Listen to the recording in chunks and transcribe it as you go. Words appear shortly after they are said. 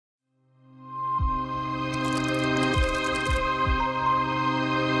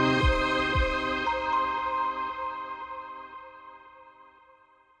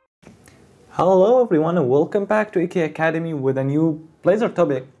Hello everyone and welcome back to AK Academy with a new Blazor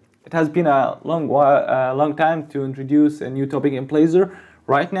topic. It has been a long time to introduce a new topic in Blazor.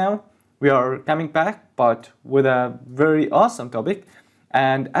 Right now we are coming back but with a very awesome topic.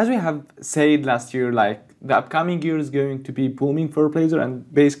 And as we have said last year, like the upcoming year is going to be booming for Blazor,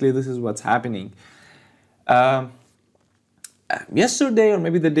 and basically this is what's happening. Yesterday or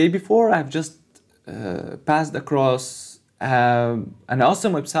maybe the day before, I've just passed across an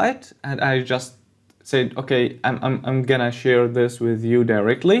awesome website, and I just said, okay, I'm gonna share this with you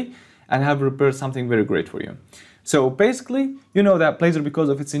directly and have prepared something very great for you. So basically, you know that Blazor, because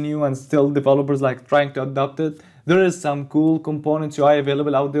of its new and still developers like trying to adopt it, there is some cool components UI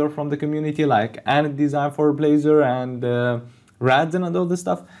available out there from the community, like Anit design for Blazor and Radzen and all this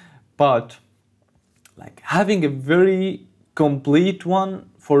stuff. But like having a very complete one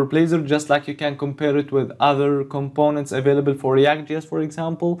for Blazor, just like you can compare it with other components available for React.js, for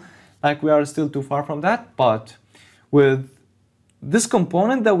example, like we are still too far from that. But with this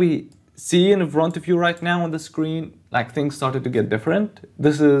component that we see in front of you right now on the screen, like things started to get different.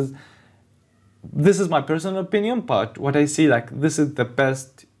 This is my personal opinion, but what I see, like this is the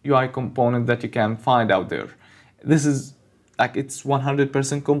best UI component that you can find out there. This is like, it's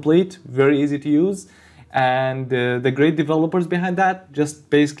 100% complete, very easy to use. And the great developers behind that just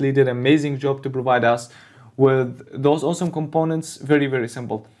basically did an amazing job to provide us with those awesome components, very, very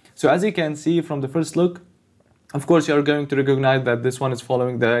simple. So as you can see from the first look, of course, you're going to recognize that this one is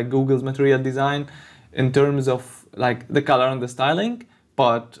following the Google's material design in terms of like the color and the styling.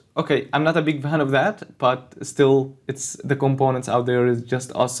 But okay, I'm not a big fan of that, but still, it's the components out there is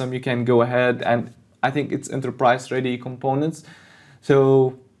just awesome. You can go ahead, and I think it's enterprise-ready components.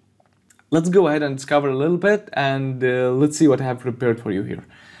 So let's go ahead and discover a little bit, and let's see what I have prepared for you here.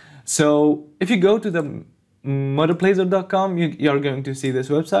 So if you go to the MudBlazor.com, you're going to see this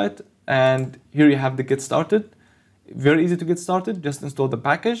website, and here you have the get started. Very easy to get started, just install the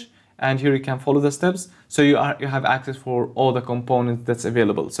package, and here you can follow the steps. So you have access for all the components that's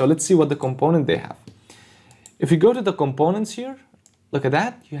available. So let's see what the component they have. If you go to the components here, look at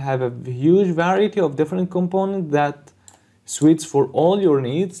that. You have a huge variety of different components that suites for all your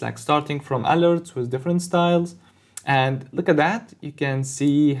needs, like starting from alerts with different styles. And look at that, you can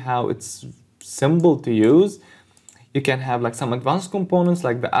see how it's simple to use. You can have like some advanced components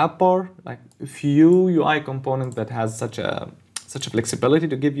like the app bar, like a few UI components that has such a flexibility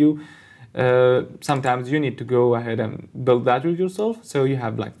to give you. Sometimes you need to go ahead and build that with yourself. So you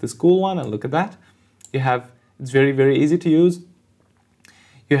have like this cool one, and look at that. It's very, very easy to use.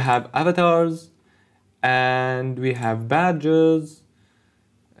 You have avatars, and we have badges,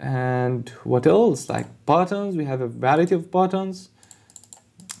 and what else, like buttons. We have a variety of buttons.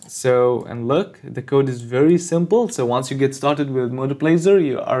 So, and look, the code is very simple. So once you get started with MudBlazor,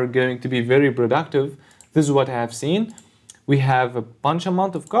 you are going to be very productive. This is what I have seen. We have a bunch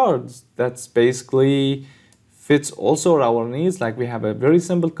amount of cards that's basically fits also our needs. Like we have a very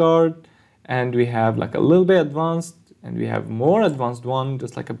simple card, and we have like a little bit advanced, and we have more advanced one,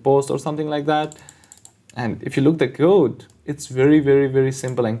 just like a post or something like that. And if you look at the code, it's very, very, very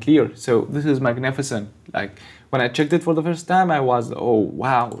simple and clear. So this is magnificent. Like when I checked it for the first time, I was, oh,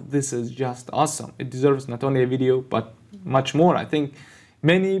 wow, this is just awesome. It deserves not only a video, but much more. I think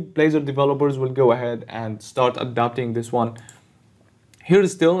many Blazor developers will go ahead and start adopting this one. Here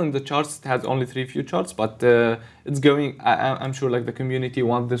still in the charts, it has only few charts, but it's going, I'm sure like the community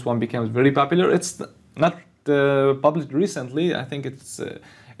once this one becomes very popular. It's not published recently. I think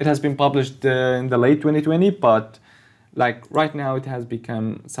it has been published in the late 2020, but like right now it has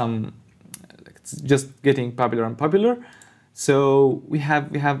become it's just getting popular and popular. So we have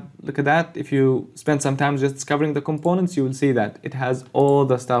look at that. If you spend some time just discovering the components, you will see that it has all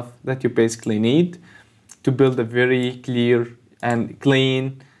the stuff that you basically need to build a very clear and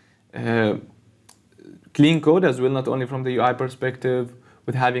clean code as well, not only from the UI perspective,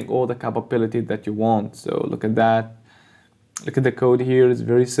 with having all the capability that you want. So look at that. Look at the code here, it's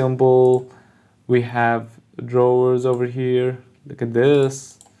very simple. We have drawers over here. Look at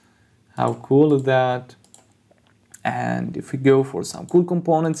this. How cool is that? And if we go for some cool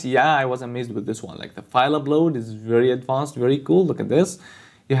components, yeah, I was amazed with this one. Like the file upload is very advanced, very cool. Look at this.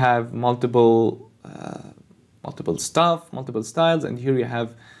 You have multiple stuff, multiple styles, and here you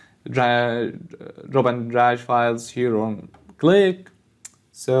have drop and drag files here on click.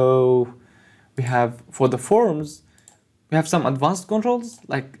 So we have for the forms, we have some advanced controls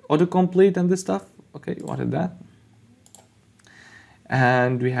like autocomplete and this stuff. Okay, you wanted that.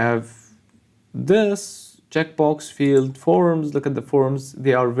 And we have this checkbox field forms. Look at the forms.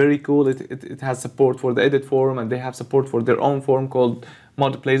 They are very cool. It has support for the edit form, and they have support for their own form called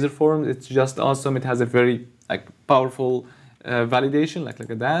MudBlazor.Forms. It's just awesome. It has a very like powerful validation. Like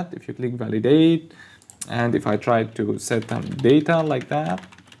look at that. If you click validate, and if I try to set some data like that,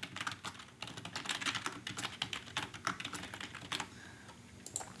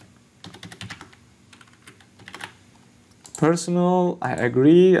 personal, I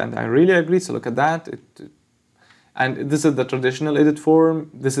agree, and I really agree. So look at that. And this is the traditional edit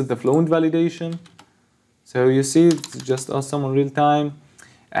form. This is the fluent validation. So you see, it's just awesome on real time.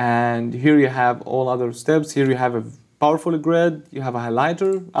 And here you have all other steps. Here you have a powerful grid. You have a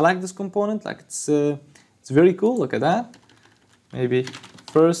highlighter. I like this component. Like it's very cool. Look at that. Maybe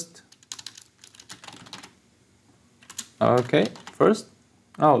first. Okay, first.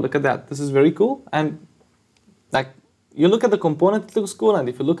 Oh, look at that. This is very cool. And like you look at the component, it looks cool. And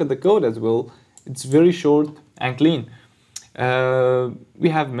if you look at the code as well, it's very short and clean. We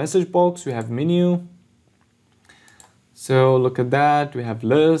have message box. We have menu. So look at that, we have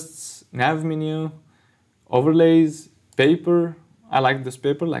lists, nav menu, overlays, paper. I like this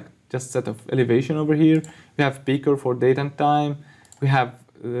paper, like just set of elevation over here. We have picker for date and time. We have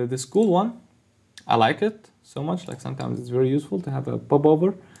this cool one. I like it so much, like sometimes it's very useful to have a pop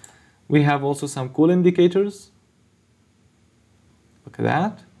over. We have also some cool indicators. Look at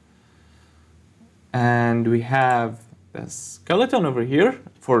that. And we have the skeleton over here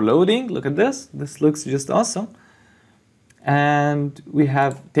for loading. Look at this, this looks just awesome. And we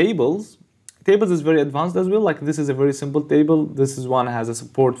have tables. Tables is very advanced as well. Like this is a very simple table. This is one has a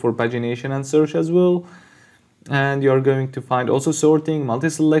support for pagination and search as well. And you're going to find also sorting,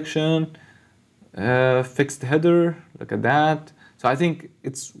 multi-selection, fixed header. Look at that. So I think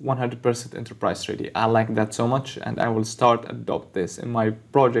it's 100% enterprise ready. I like that so much, and I will start adopt this in my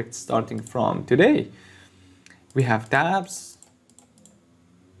project starting from today. We have tabs,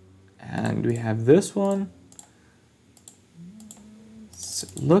 and we have this one.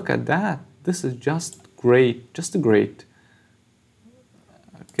 Look at that. This is just great, just great.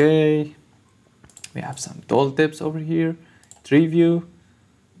 Okay, we have some tooltips over here, tree view,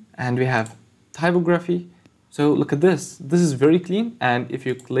 and we have typography. So look at this. This is very clean, and if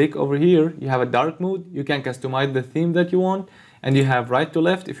you click over here, you have a dark mode. You can customize the theme that you want, and you have right to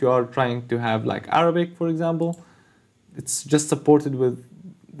left if you are trying to have like Arabic, for example. It's just supported with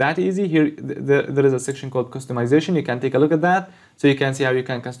that easy. Here there is a section called customization. You can take a look at that, so you can see how you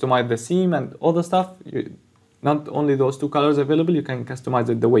can customize the theme and all the stuff. Not only those two colors available, you can customize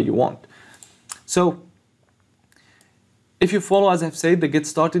it the way you want. So if you follow, as I've said, the get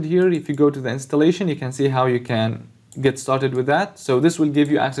started here, if you go to the installation, you can see how you can get started with that. So this will give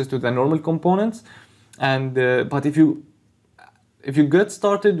you access to the normal components. And but if you get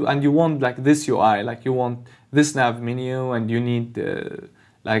started and you want like this UI, like you want this nav menu, and you need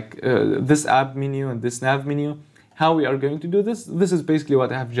this app menu and this nav menu, how we are going to do this? This is basically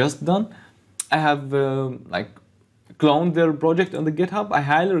what I have just done. I have like cloned their project on the GitHub. I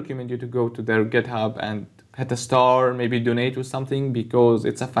highly recommend you to go to their GitHub and hit a star, maybe donate or something, because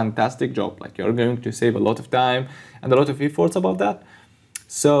it's a fantastic job. Like you're going to save a lot of time and a lot of efforts about that.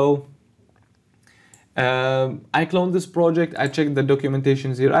 So I cloned this project. I checked the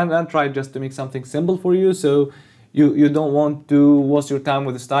documentations here, and I tried just to make something simple for you. So you don't want to waste your time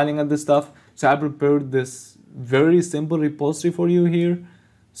with the styling and this stuff. So I prepared this very simple repository for you here.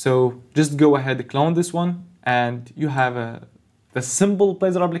 So just go ahead, clone this one, and you have the simple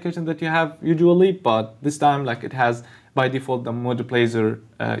Blazor application that you have usually, but this time like it has by default the MudBlazor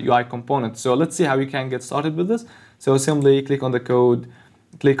UI component. So let's see how you can get started with this. So simply click on the code,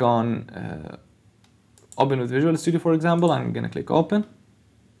 click on open with Visual Studio, for example. I'm gonna click open.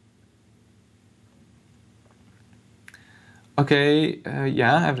 Okay,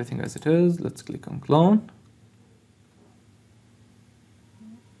 yeah, everything as it is. Let's click on clone.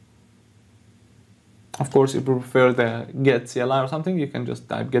 Of course, if you prefer the get CLI or something, you can just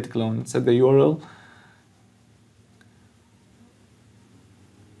type get clone and set the URL.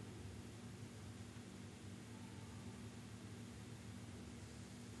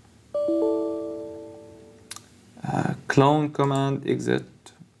 Clone command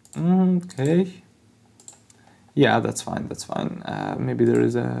exit. Okay. Yeah, that's fine. That's fine. Maybe there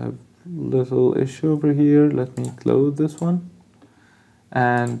is a little issue over here. Let me close this one.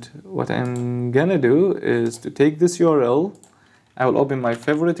 And what I'm gonna do is to take this URL. I will open my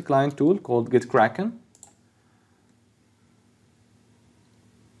favorite client tool called GitKraken.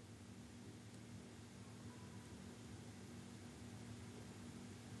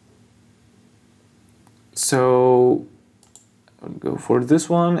 So I'll go for this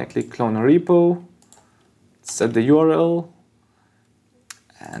one. I click clone a repo, set the URL,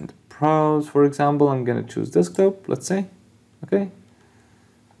 and browse. For example, I'm gonna choose desktop, let's say. Okay.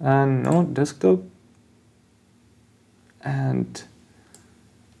 And no, desktop. And,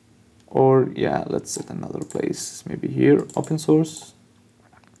 or yeah, let's set another place, maybe here, open source,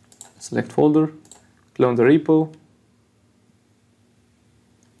 select folder, clone the repo.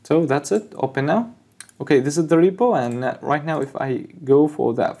 So that's it, open now. Okay, this is the repo, and right now if I go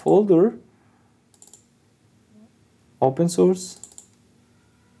for that folder, open source,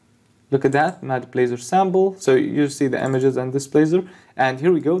 look at that, MudBlazor sample. So you see the images and this Blazor. And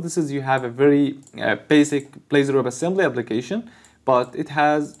here we go. This is, you have a very basic Blazor WebAssembly application, but it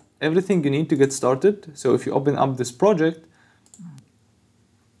has everything you need to get started. So if you open up this project,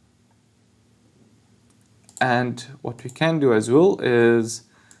 and what we can do as well is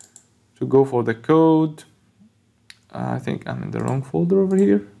to go for the code. I think I'm in the wrong folder over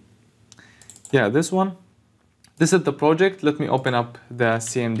here. Yeah, this one. This is the project. Let me open up the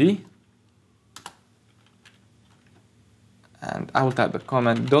CMD. And I will type the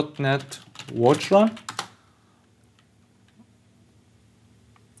command .NET watch run.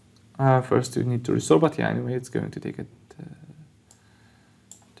 First you need to restore, but yeah, anyway, it's going to take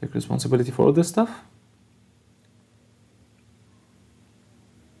responsibility for all this stuff.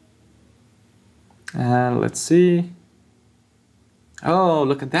 And let's see. Oh,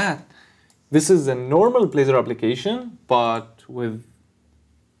 look at that. This is a normal Blazor application, but with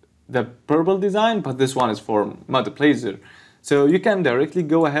the purple design, but this one is for MudBlazor. So you can directly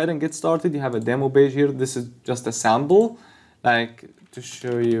go ahead and get started. You have a demo page here. This is just a sample, like to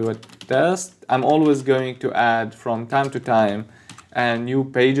show you a test. I'm always going to add from time to time new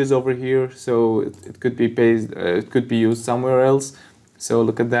pages over here. So it could be pasted, it could be used somewhere else. So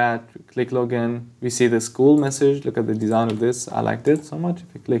look at that, click login. We see the school message. Look at the design of this. I liked it so much.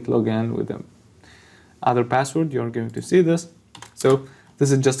 If you click login with the other password, you're going to see this. So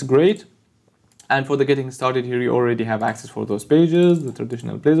this is just great. And for the getting started here, you already have access for those pages, the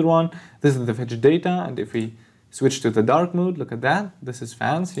traditional Blazor one. This is the fetch data. And if we switch to the dark mode, look at that. This is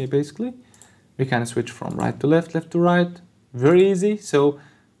fancy, basically. We can switch from right to left, left to right. Very easy. So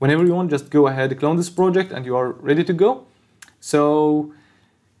whenever you want, just go ahead, clone this project, and you are ready to go. So,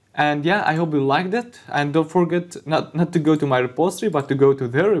 and yeah, I hope you liked it. And don't forget not to go to my repository, but to go to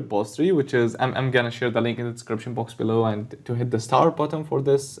their repository, which is, I'm gonna share the link in the description box below, and to hit the star button for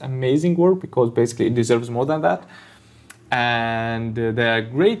this amazing work, because basically it deserves more than that. And the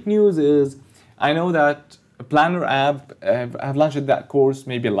great news is, I know that Planner app, I've launched that course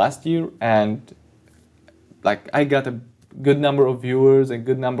maybe last year, and like I got a good number of viewers, a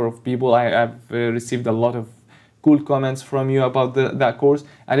good number of people. I've received a lot of cool comments from you about that course,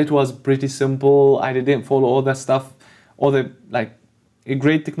 and it was pretty simple. I didn't follow all that stuff, all the like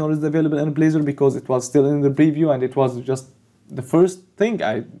great technologies available in Blazor, because it was still in the preview, and it was just the first thing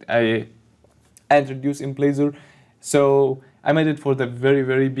I introduced in Blazor. So I made it for the very,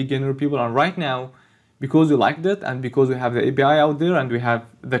 very beginner people. And right now, because you liked it, and because we have the API out there, and we have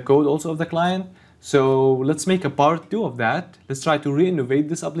the code also of the client, so let's make a part 2 of that. Let's try to re-innovate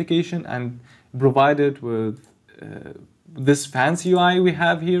this application and provide it with this fancy UI we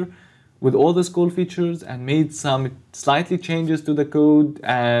have here with all the cool features, and made some slightly changes to the code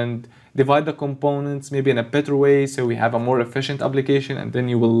and divide the components maybe in a better way, so we have a more efficient application. And then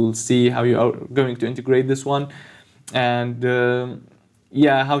you will see how you are going to integrate this one, and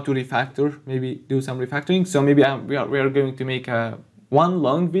yeah, how to refactor, maybe do some refactoring. So maybe we are going to make one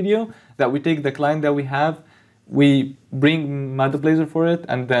long video that we take the client that we have, we bring MudBlazor for it,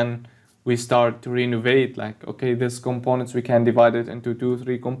 and then we start to re-innovate, like, okay, these components, we can divide it into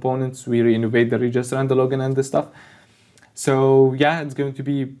 2-3 components. We re-innovate the register and the login and the stuff. So yeah, it's going to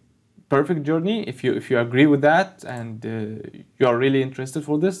be perfect journey if you agree with that, and you are really interested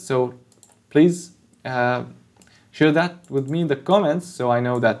for this. So please share that with me in the comments, so I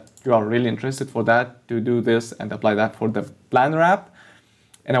know that you are really interested for that, to do this and apply that for the Planner app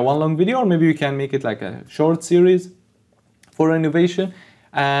in a one long video, or maybe we can make it like a short series for innovation.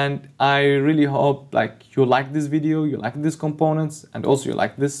 And I really hope like you like this video, you like these components, and also you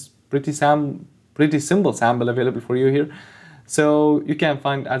like this pretty simple sample available for you here. So you can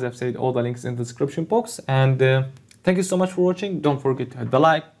find, as I've said, all the links in the description box. And thank you so much for watching. Don't forget to hit the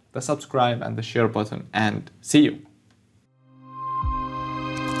like, the subscribe, and the share button, and see you.